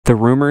the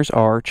rumors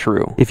are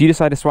true. If you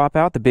decide to swap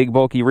out the big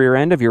bulky rear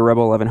end of your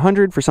Rebel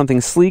 1100 for something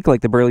sleek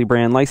like the Burley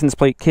brand license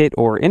plate kit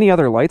or any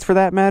other lights for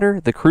that matter,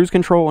 the cruise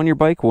control on your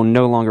bike will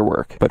no longer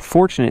work. But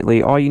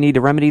fortunately, all you need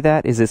to remedy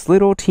that is this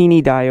little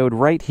teeny diode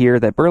right here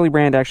that Burley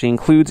brand actually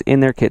includes in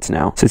their kits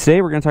now. So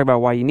today we're going to talk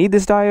about why you need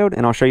this diode,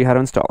 and I'll show you how to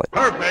install it.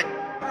 Perfect.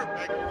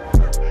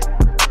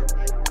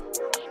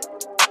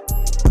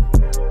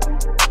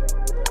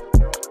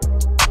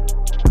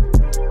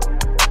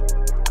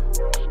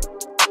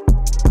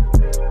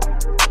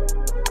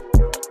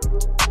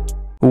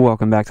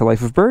 Welcome back to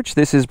Life of Birch.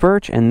 This is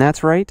Birch, and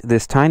that's right,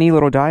 this tiny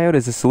little diode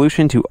is a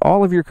solution to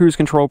all of your cruise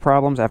control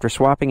problems after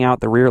swapping out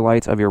the rear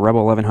lights of your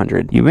Rebel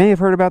 1100. You may have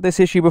heard about this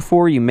issue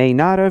before, you may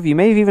not have, you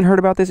may have even heard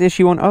about this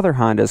issue on other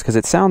Hondas, because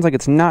it sounds like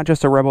it's not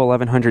just a Rebel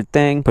 1100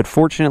 thing, but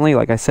fortunately,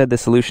 like I said, the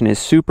solution is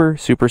super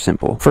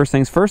simple. First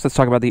things first, let's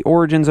talk about the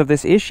origins of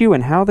this issue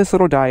and how this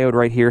little diode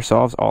right here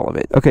solves all of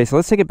it. Okay, so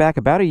let's take it back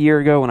about a year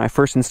ago when I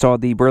first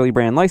installed the Burley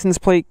brand license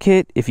plate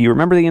kit. If you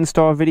remember the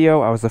install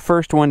video, I was the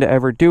first one to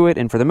ever do it,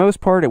 and for the most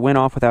part, it went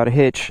off without a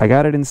hitch. I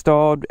got it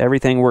installed,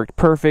 everything worked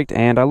perfect,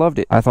 and I loved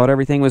it. I thought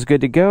everything was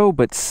good to go,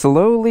 but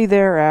slowly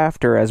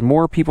thereafter, as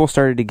more people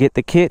started to get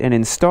the kit and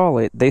install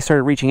it, they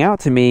started reaching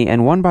out to me,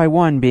 and one by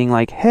one being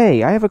like,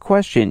 hey, I have a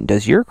question.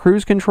 Does your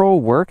cruise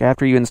control work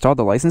after you installed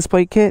the license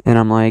plate kit? And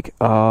I'm like,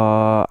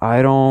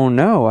 I don't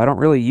know. I don't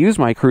really use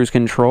my cruise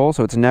control,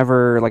 so it's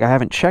never, like, I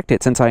haven't checked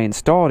it since I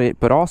installed it,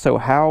 but also,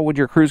 how would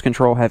your cruise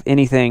control have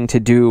anything to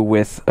do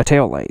with a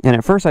taillight? And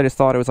at first I just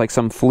thought it was like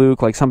some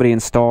fluke, like somebody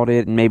installed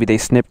it and maybe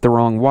they snipped the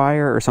wrong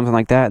wire or something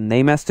like that and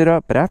they messed it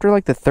up. But after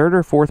like the third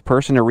or fourth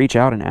person to reach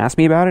out and ask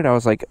me about it, I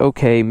was like,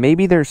 okay,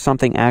 maybe there's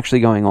something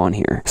actually going on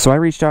here. So I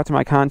reached out to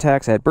my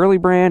contacts at Burley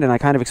brand and I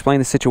kind of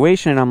explained the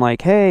situation, and I'm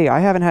like, hey, I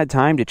haven't had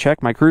time to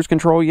check my cruise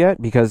control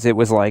yet because it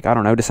was like, I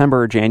don't know,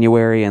 December or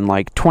January and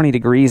like 20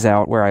 degrees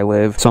out where I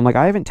live. So I'm like,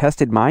 I haven't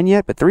tested mine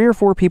yet, but 3 or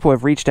 4 people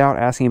have reached out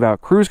asking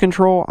about cruise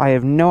control. I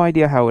have no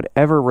idea how it would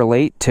ever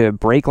relate to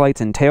brake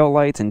lights and tail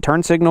lights and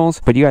turn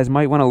signals, but you guys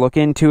might want to look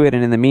into it,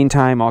 and in the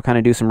meantime I'll kind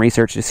of do some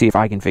research to see if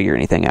I can figure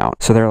anything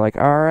out. So they're like,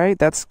 alright,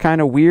 that's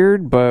kind of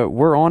weird, but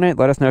we're on it.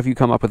 Let us know if you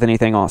come up with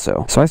anything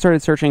also. So I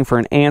started searching for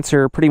an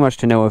answer, pretty much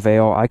to no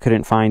avail. I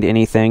couldn't find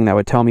anything that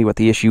would tell me what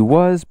the issue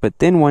was, but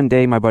then one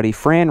day my buddy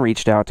Fran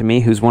reached out to me,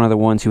 who's one of the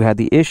ones who had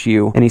the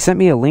issue, and he sent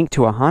me a link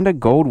to a Honda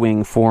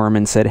Goldwing forum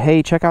and said,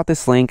 hey, check out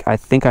this link, I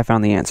think I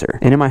found the answer.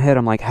 And in my head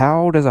I'm like,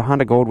 how does a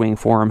Honda Goldwing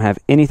forum have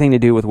anything to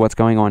do with what's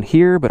going on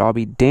here? But I'll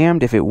be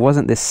damned if it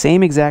wasn't the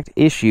same exact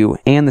issue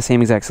and the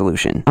same exact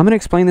solution. I'm going to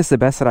explain this the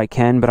best that I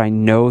can, but I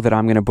know that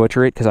I'm going to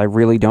butcher it because I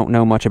really don't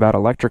know much about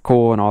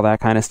electrical and all that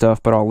kind of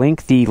stuff, but I'll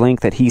link the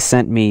link that he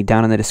sent me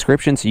down in the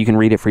description so you can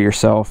read it for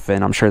yourself,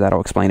 and I'm sure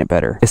that'll explain it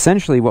better.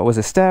 Essentially, what was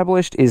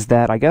established is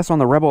that, I guess on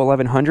the Rebel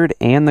 1100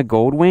 and the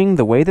Goldwing,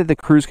 the way that the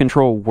cruise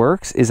control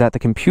works is that the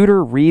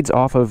computer reads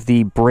off of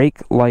the brake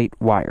light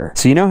wire.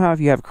 So you know how if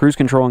you have cruise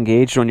control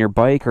engaged on your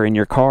bike or in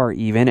your car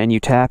even, and you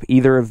tap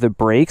either of the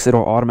brakes,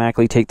 it'll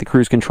automatically take the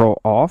cruise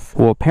control off?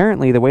 Well,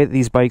 apparently the way that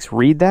these bikes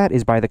read that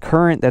is by the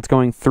current that's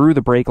going through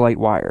the brake light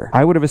wire.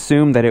 I would have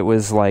assumed that it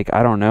was like,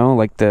 I don't know,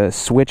 like the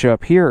switch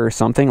up here or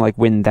something, like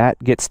when that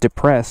gets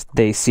depressed,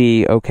 they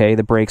see, okay,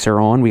 the brakes are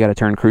on, we got to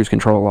turn cruise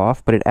control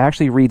off, but it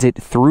actually reads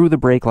it through the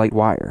brake light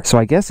wire. So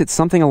I guess it's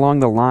something along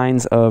the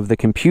lines of the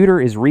computer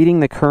is reading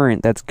the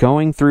current that's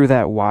going through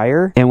that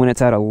wire, and when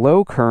it's at a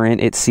low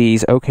current, it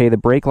sees, okay, the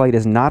brake light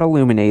is not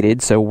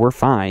illuminated, so we're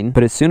fine,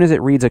 but as soon as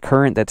it reads a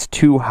current that's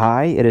too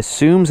high, it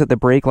assumes that the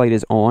brake light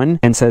is on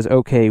and says,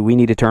 okay, we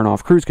need to turn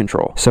off cruise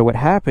control. So what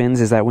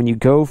happens is that when you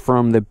go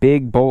from the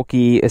big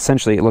bulky,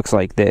 essentially it looks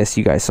like this,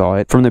 you guys saw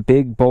it, from the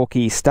big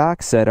bulky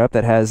stock setup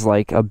that has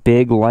like a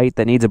big light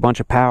that needs a bunch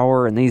of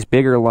power and these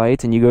bigger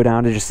lights, and you go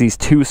down to just these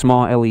 2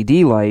 small LED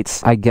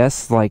lights, I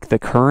guess like the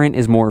current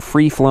is more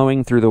free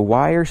flowing through the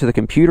wire, so the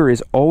computer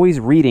is always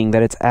reading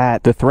that it's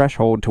at the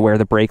threshold to where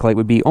the brake light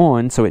would be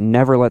on, so it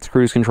never lets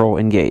cruise control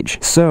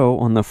engage. So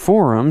on the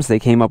forums they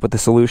came up with the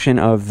solution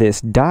of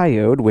this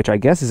diode, which I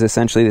guess is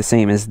essentially the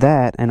same as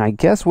that, and I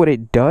guess what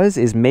it does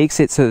is makes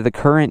it so that the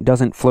current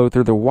doesn't flow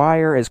through the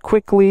wire as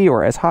quickly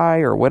or as high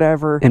or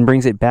whatever, and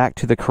brings it back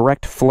to the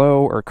correct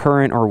flow or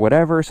current or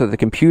whatever, so the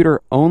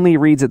computer only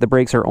reads that the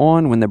brakes are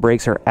on when the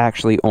brakes are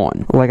actually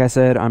on. Like I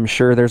said, I'm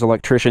sure there's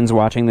electricians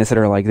watching this that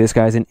are like, this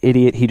guy's an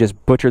idiot, he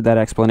just butchered that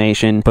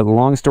explanation, but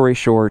long story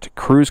short,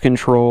 cruise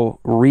control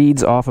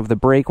reads off of the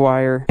brake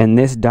wire, and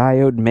this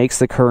diode makes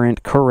the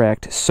current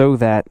correct so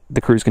that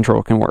the cruise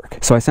control can work.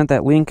 So I sent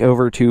that link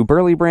over to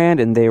Burley brand,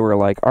 and they were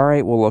like,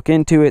 alright, we'll look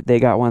into it. They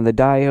got one of the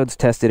diodes,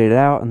 tested it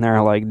out, and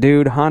they're like,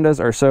 dude, Hondas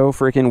are so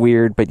freaking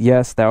weird, but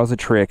yes, that was a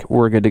trick.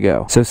 We're good to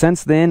go. So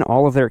since then,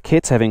 all of their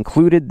kits have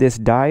included this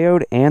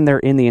diode, and they're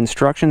in the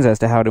instructions as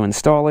to how to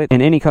install it.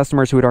 And any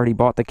customers who had already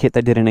bought the kit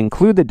that didn't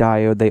include the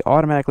diode, they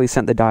automatically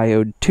sent the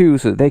diode too,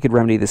 so that they could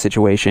remedy the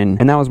situation.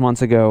 And that was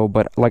months ago,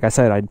 but like I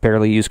said, I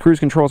barely use cruise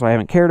control, so I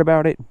haven't cared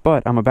about it.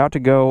 But I'm about to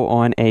go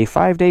on a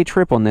 5-day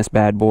trip on this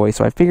bad boy,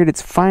 so I figured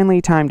it's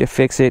finally time to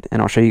fix it,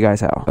 and I'll show you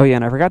guys how. Oh yeah,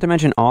 and I forgot to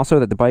mention also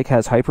that the bike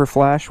has hyper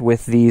flash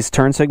with these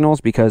turn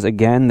signals, because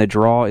again, the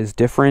draw is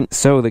different.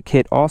 So the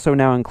kit also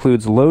now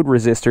includes load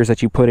resistors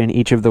that you put in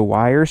each of the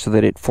wires so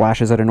that it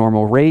flashes at a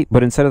normal rate.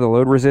 But instead of the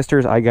load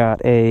resistors, I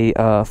got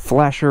a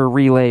flasher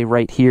relay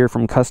right here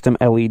from Custom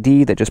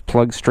LED that just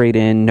plugs straight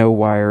in, no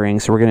wiring.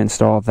 So we're going to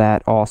install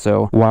that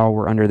also while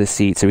we're under the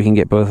seat so we can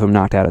get both of them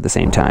knocked out at the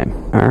same time.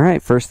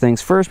 Alright, first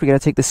things first, we got to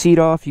take the seat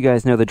off. You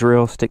guys know the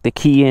drill. Stick the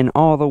key in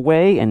all the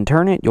way and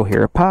turn it. You'll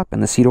hear a pop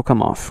and the seat will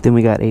come off. Then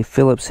we got a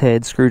Phillips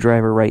head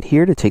screwdriver right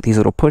here to take these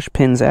little push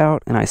pins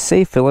out. And I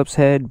say Phillips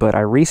head, but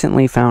I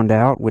recently found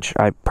out, which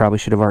I probably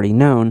should have already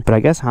known, but I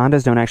guess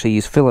Hondas don't actually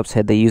use Phillips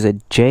head. They use a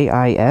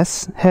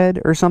JIS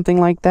head or something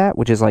like that,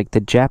 which is like the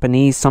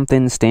Japanese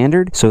something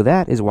standard. So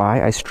that is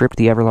why I stripped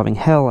the ever-loving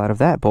hell out of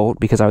that bolt,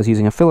 because I was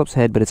using a Phillips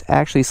head, but it's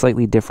actually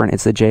slightly different.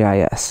 It's the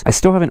JIS. I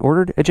still haven't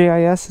ordered a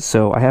JIS,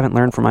 so I haven't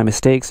learned from my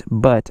mistakes,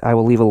 but I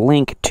will leave a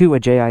link to a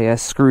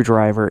JIS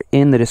screwdriver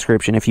in the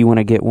description if you want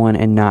to get one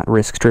and not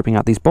risk stripping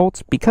out these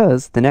bolts,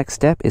 because the next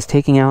step is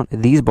taking out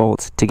these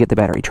bolts to get the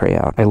battery tray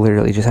out. I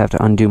literally just have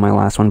to undo my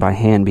last one by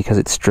hand because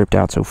it's stripped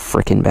out so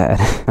freaking bad.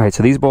 Alright,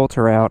 so these bolts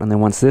are out, and then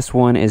once this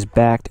one is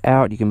backed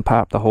out, you can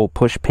pop the whole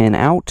push pin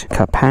out.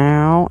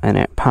 Kapow! And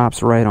it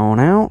pops right on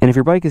out. And if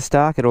your bike is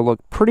stock, it'll look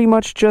pretty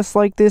much just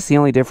like this. The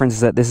only difference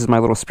is that this is my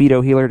little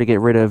speedo healer to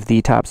get rid of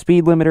the top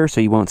speed limiter,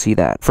 so you won't see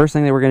that. First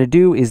thing that we're going to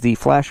do is the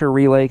flasher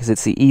relay, because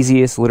it's the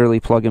easiest, literally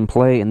plug and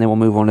play, and then we'll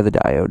move on to the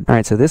diode.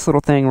 Alright, so this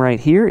little thing right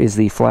here is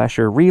the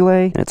flasher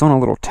relay, and it's on a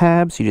little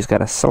tab, so you just got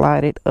to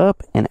slide it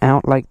up and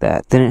out like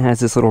that. Then it has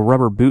this little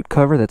rubber boot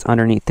cover that's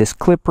underneath this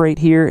clip right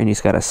here, and you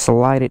just got to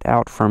slide it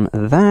out from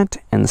that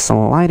and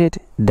slide it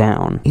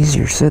down.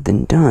 Easier said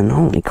than done.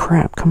 Holy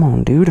crap, come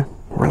on, dude.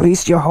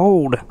 Release your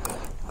hold.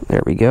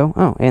 There we go.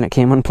 Oh, and it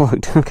came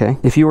unplugged. Okay.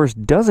 If yours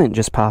doesn't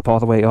just pop all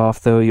the way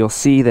off, though, you'll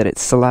see that it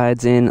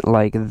slides in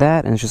like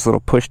that, and it's just a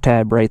little push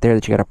tab right there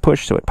that you got to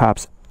push so it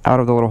pops out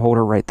of the little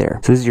holder right there.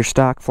 So this is your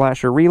stock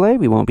flasher relay.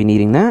 We won't be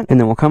needing that. And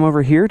then we'll come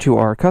over here to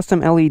our custom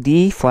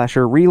LED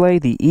flasher relay,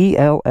 the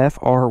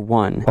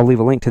ELFR1. I'll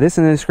leave a link to this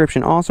in the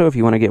description also if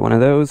you want to get one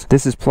of those.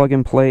 This is plug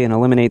and play and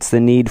eliminates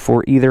the need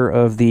for either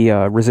of the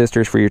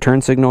resistors for your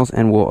turn signals,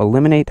 and will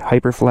eliminate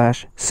hyper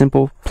flash.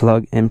 Simple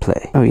plug and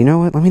play. Oh, you know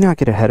what? Let me not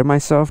get ahead of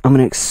myself. I'm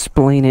going to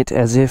explain it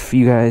as if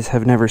you guys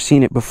have never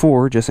seen it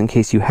before, just in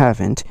case you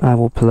haven't. I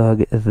will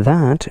plug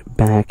that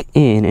back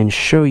in and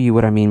show you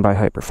what I mean by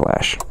hyper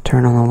flash.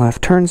 Turn on the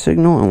left turn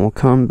signal, and we'll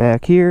come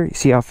back here. You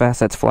see how fast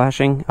that's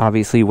flashing?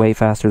 Obviously way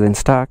faster than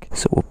stock.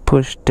 So we'll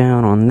push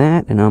down on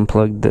that and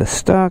unplug the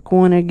stock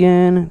one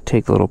again.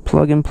 Take the little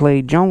plug and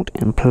play jaunt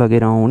and plug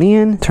it on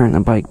in. Turn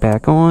the bike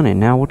back on, and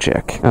now we'll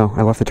check. Oh,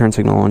 I left the turn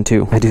signal on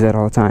too. I do that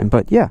all the time,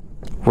 but yeah.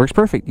 Works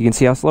perfect. You can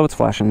see how slow it's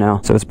flashing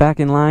now. So it's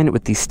back in line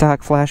with the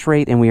stock flash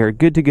rate, and we are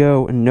good to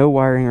go. No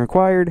wiring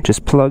required.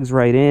 Just plugs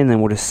right in, and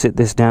we'll just sit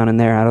this down in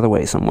there out of the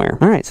way somewhere.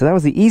 Alright, so that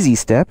was the easy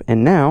step,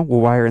 and now we'll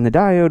wire in the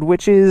diode,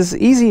 which is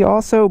easy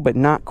also, but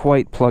not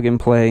quite plug and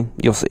play.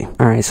 You'll see.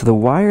 Alright, so the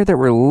wire that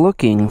we're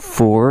looking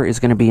for is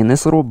going to be in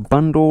this little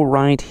bundle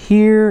right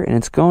here, and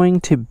it's going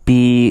to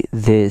be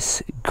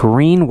this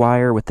green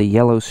wire with the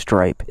yellow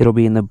stripe. It'll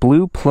be in the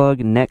blue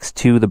plug next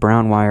to the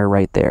brown wire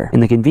right there.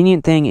 And the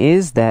convenient thing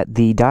is that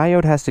the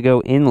diode has to go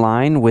in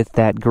line with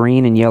that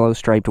green and yellow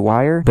striped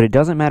wire, but it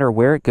doesn't matter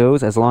where it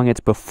goes as long as it's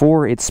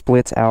before it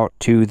splits out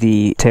to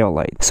the tail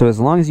light. So as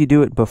long as you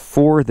do it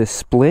before the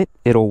split,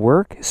 it'll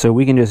work. So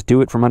we can just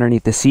do it from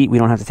underneath the seat. We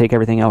don't have to take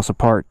everything else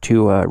apart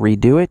to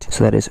redo it.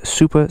 So that is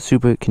super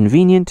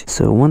convenient.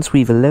 So once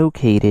we've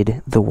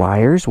located the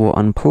wires, we'll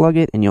unplug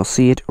it, and you'll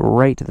see it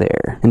right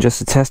there. And just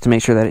to test to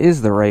make sure that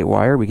is the right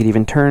wire, we could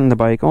even turn the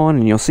bike on,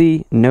 and you'll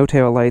see no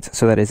tail lights.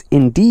 So that is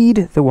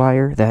indeed the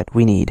wire that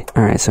we need.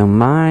 Alright, so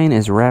mine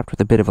is wrapped with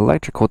a bit of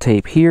electrical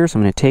tape here, so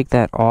I'm going to take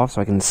that off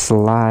so I can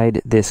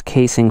slide this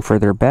casing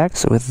further back.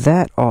 So with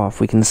that off,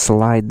 we can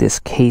slide this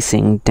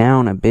casing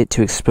down a bit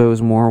to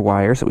expose more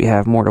wire so we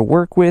have more to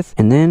work with,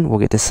 and then we'll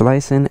get to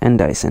slicing and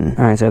dicing.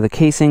 Alright, so the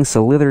casing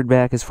slithered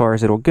back as far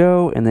as it'll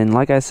go, and then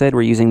like I said,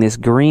 we're using this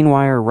green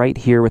wire right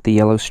here with the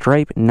yellow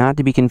stripe, not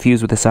to be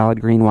confused with the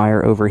solid green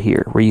wire over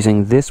here. We're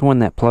using this one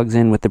that plugs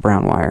in with the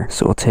brown wire.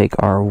 So we'll take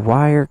our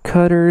wire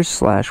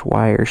cutters /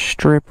 wire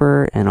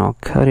stripper, and I'll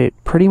cut it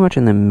pretty much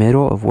in the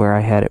middle of where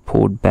I had it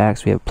pulled back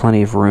so we have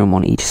plenty of room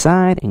on each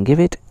side, and give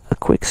it a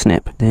quick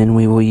snip. Then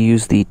we will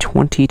use the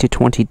 20 to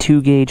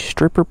 22 gauge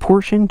stripper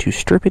portion to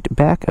strip it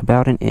back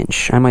about an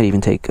inch. I might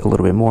even take a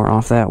little bit more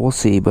off that, we'll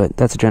see, but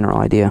that's a general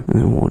idea.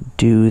 And we'll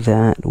do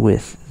that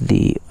with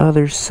the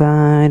other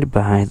side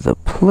by the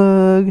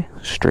plug.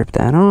 Strip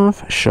that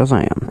off.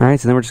 Shazam. Alright,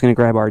 so then we're just going to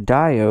grab our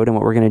diode, and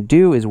what we're going to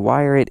do is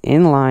wire it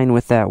in line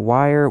with that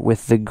wire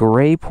with the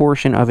gray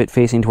portion of it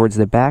facing towards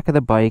the back of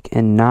the bike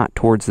and not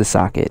towards the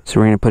socket. So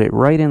we're going to put it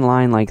right in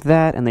line like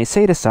that, and they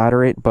say to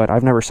solder it, but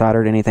I've never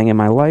soldered anything in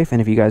my life,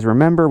 and if you guys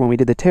remember, when we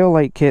did the tail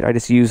light kit, I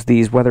just used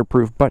these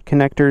weatherproof butt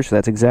connectors, so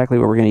that's exactly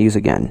what we're going to use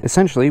again.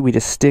 Essentially, we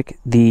just stick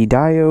the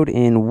diode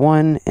in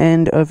one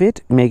end of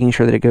it, making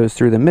sure that it goes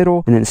through the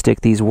middle, and then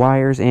stick these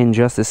wires in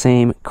just the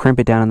same, crimp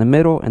it down in the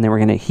middle, and then we're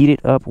going to heat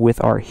it up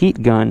with our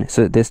heat gun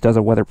so that this does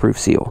a weatherproof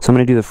seal. So I'm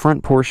going to do the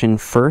front portion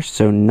first,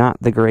 so not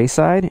the gray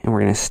side, and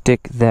we're going to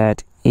stick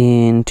that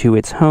into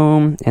its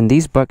home. And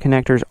these butt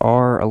connectors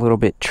are a little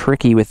bit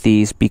tricky with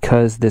these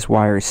because this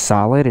wire is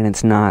solid and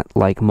it's not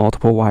like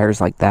multiple wires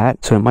like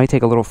that, so it might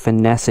take a little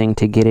finessing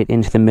to get it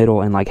into the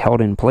middle and like held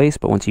in place,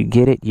 but once you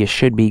get it, you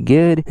should be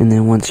good. And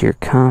then once you're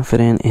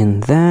confident in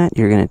that,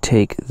 you're going to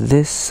take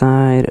this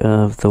side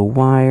of the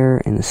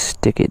wire and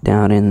stick it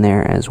down in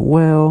there as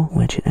well,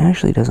 which it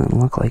actually doesn't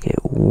look like it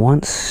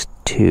wants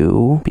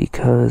to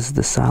because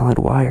the solid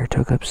wire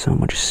took up so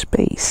much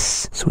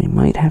space. So we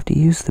might have to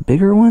use the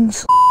bigger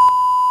ones.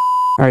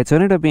 Alright, so it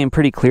ended up being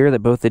pretty clear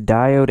that both the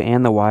diode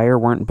and the wire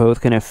weren't both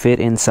going to fit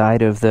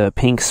inside of the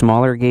pink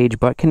smaller gauge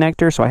butt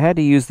connector, so I had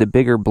to use the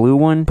bigger blue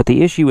one. But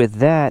the issue with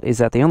that is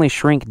that they only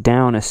shrink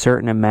down a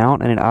certain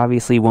amount, and it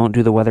obviously won't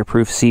do the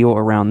weatherproof seal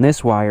around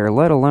this wire,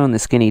 let alone the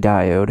skinny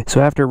diode.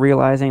 So after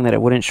realizing that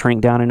it wouldn't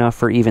shrink down enough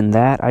for even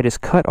that, I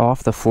just cut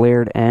off the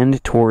flared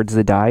end towards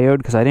the diode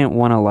because I didn't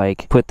want to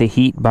like put the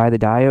heat by the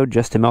diode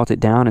just to melt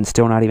it down and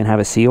still not even have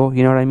a seal,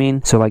 you know what I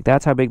mean? So like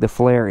that's how big the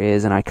flare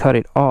is, and I cut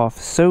it off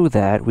so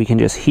that we can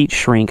just heat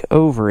shrink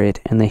over it,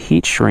 and the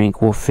heat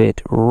shrink will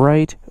fit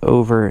right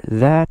over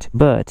that,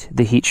 but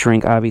the heat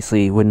shrink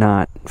obviously would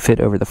not fit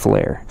over the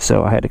flare,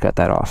 so I had to cut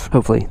that off.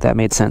 Hopefully that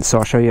made sense. So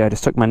I'll show you. I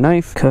just took my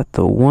knife, cut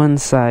the one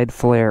side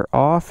flare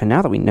off, and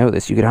now that we know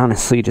this, you could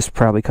honestly just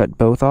probably cut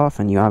both off,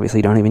 and you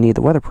obviously don't even need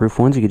the weatherproof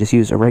ones. You could just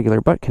use a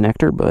regular butt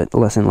connector, but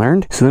lesson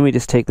learned. So then we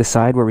just take the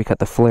side where we cut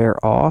the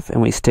flare off,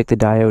 and we stick the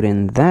diode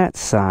in that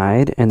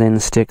side, and then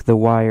stick the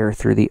wire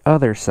through the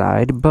other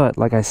side. But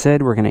like I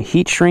said, we're going to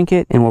heat shrink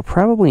it, and we'll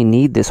probably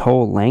need this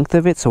whole length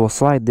of it, so we'll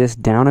slide this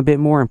down a bit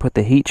more and put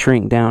the heat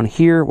shrink down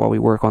here while we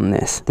work on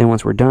this. Then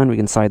once we're done, we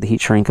can slide the heat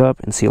shrink up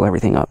and seal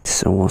everything up.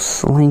 So we'll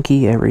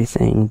slinky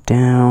everything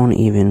down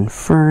even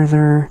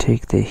further,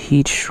 take the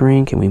heat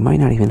shrink, and we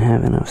might not even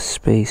have enough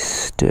space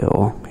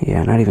still.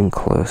 Yeah, not even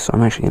close. So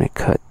I'm actually going to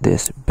cut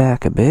this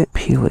back a bit,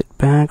 peel it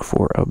back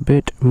for a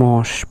bit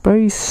more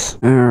space.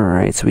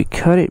 Alright, so we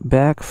cut it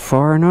back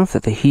far enough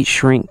that the heat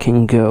shrink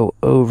can go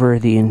over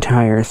the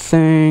entire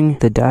thing.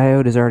 The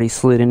diode is already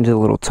slid into the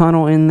little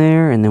tunnel in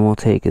there, and then we'll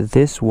take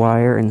this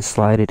wire and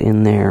slide it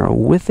in there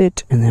with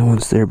it. And then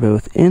once they're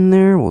both in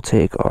there, we'll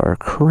take our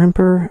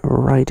crimper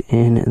right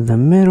in the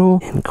middle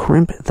and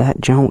crimp that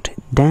joint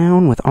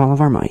down with all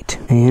of our might.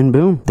 And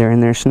boom, they're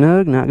in there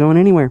snug, not going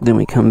anywhere. Then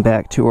we come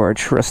back to our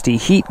trusty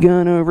heat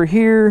gun over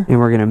here, and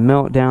we're going to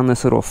melt down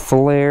this little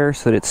flare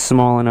so that it's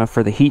small enough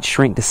for the heat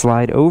shrink to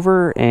slide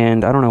over.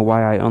 And I don't know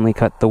why I only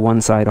cut the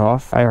one side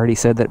off. I already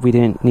said that we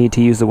didn't need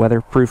to use the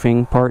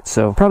weatherproofing part,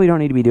 so probably don't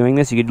need to be doing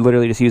this. You could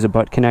literally just use a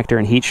butt connector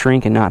and heat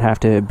shrink and not have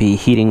to be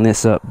heating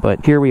this up,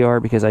 but here we are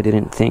because I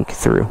didn't think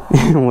through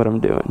what I'm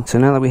doing. So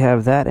now that we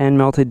have that end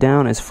melted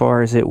down as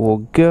far as it will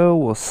go,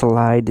 we'll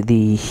slide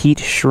the heat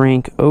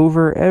shrink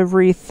over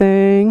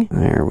everything.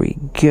 There we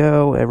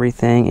go.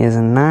 Everything is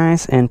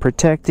nice and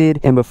protected.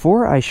 And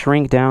before I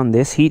shrink down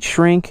this heat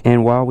shrink,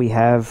 and while we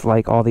have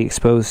like all the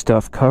exposed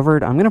stuff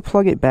covered, I'm gonna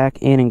plug it back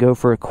in and go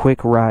for a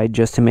quick ride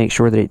just to make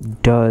sure that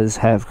it does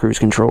have cruise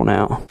control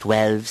now.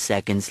 12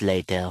 seconds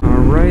later.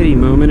 Alrighty,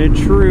 moment of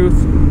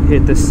truth.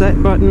 Hit the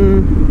set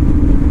button,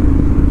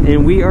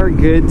 and we are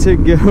good to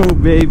go,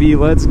 baby.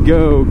 Let's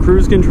go.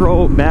 Cruise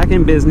control back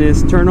in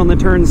business. Turn on the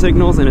turn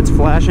signals, and it's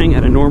flashing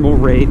at a normal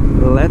rate.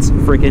 Let's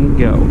freaking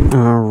go.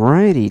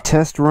 Alrighty,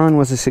 test run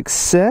was a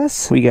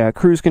success. We got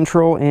cruise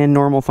control and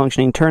normal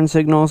functioning turn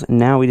signals.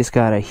 Now we just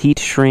gotta heat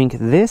shrink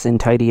this and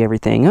tidy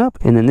everything up,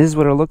 and then this is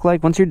what it'll look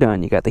like once you're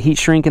done. You got the heat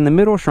shrink in the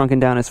middle, shrunken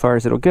down as far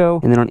as it'll go,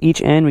 and then on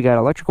each end we got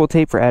electrical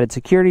tape for added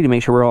security to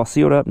make sure we're all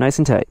sealed up nice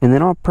and tight. And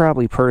then I'll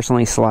probably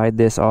personally slide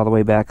this all the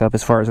way back up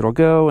as far as it'll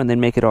go, and then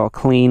make it all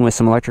clean with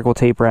some electrical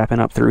tape wrapping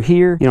up through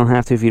here. You don't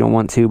have to if you don't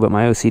want to, but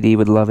my OCD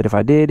would love it if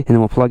I did. And then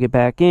we'll plug it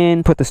back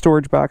in, put the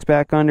storage box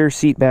back under,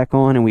 seat back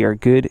on, and we are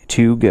good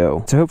to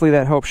go. So hopefully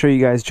that helps show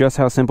you guys just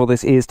how simple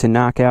this is to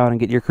knock out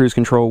and get your cruise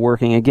control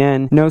working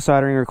again. No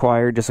soldering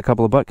required, just a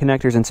couple of butt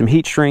connectors and some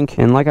heat shrink.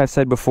 And like I've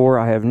said before,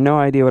 I have no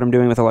idea what I'm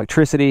doing with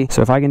electricity,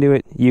 so if I can do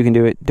it, you can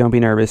do it. Don't be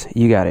nervous,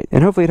 you got it.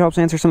 And hopefully it helps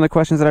answer some of the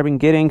questions that I've been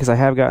getting, because I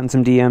have gotten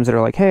some DMs that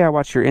are like, hey, I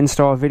watched your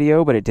install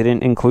video, but it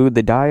didn't include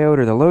the diode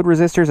or the load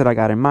resistors that I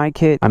got in my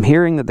kit. kit. I'm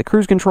hearing that the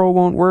cruise control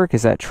won't work.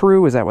 Is that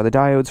true? Is that what the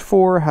diode's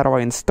for? How do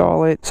I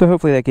install it? So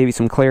hopefully that gave you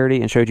some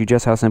clarity and showed you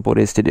just how simple it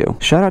is to do.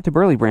 Shout out to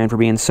Burley Brand for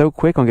being so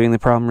quick on getting the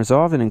problem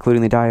resolved and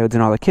including the diodes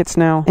in all the kits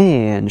now.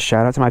 And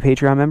shout out to my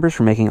Patreon members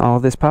for making all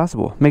of this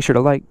possible. Make sure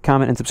to like,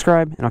 comment, and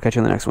subscribe, and I'll catch you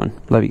in the next one.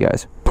 Love you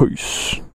guys. Peace.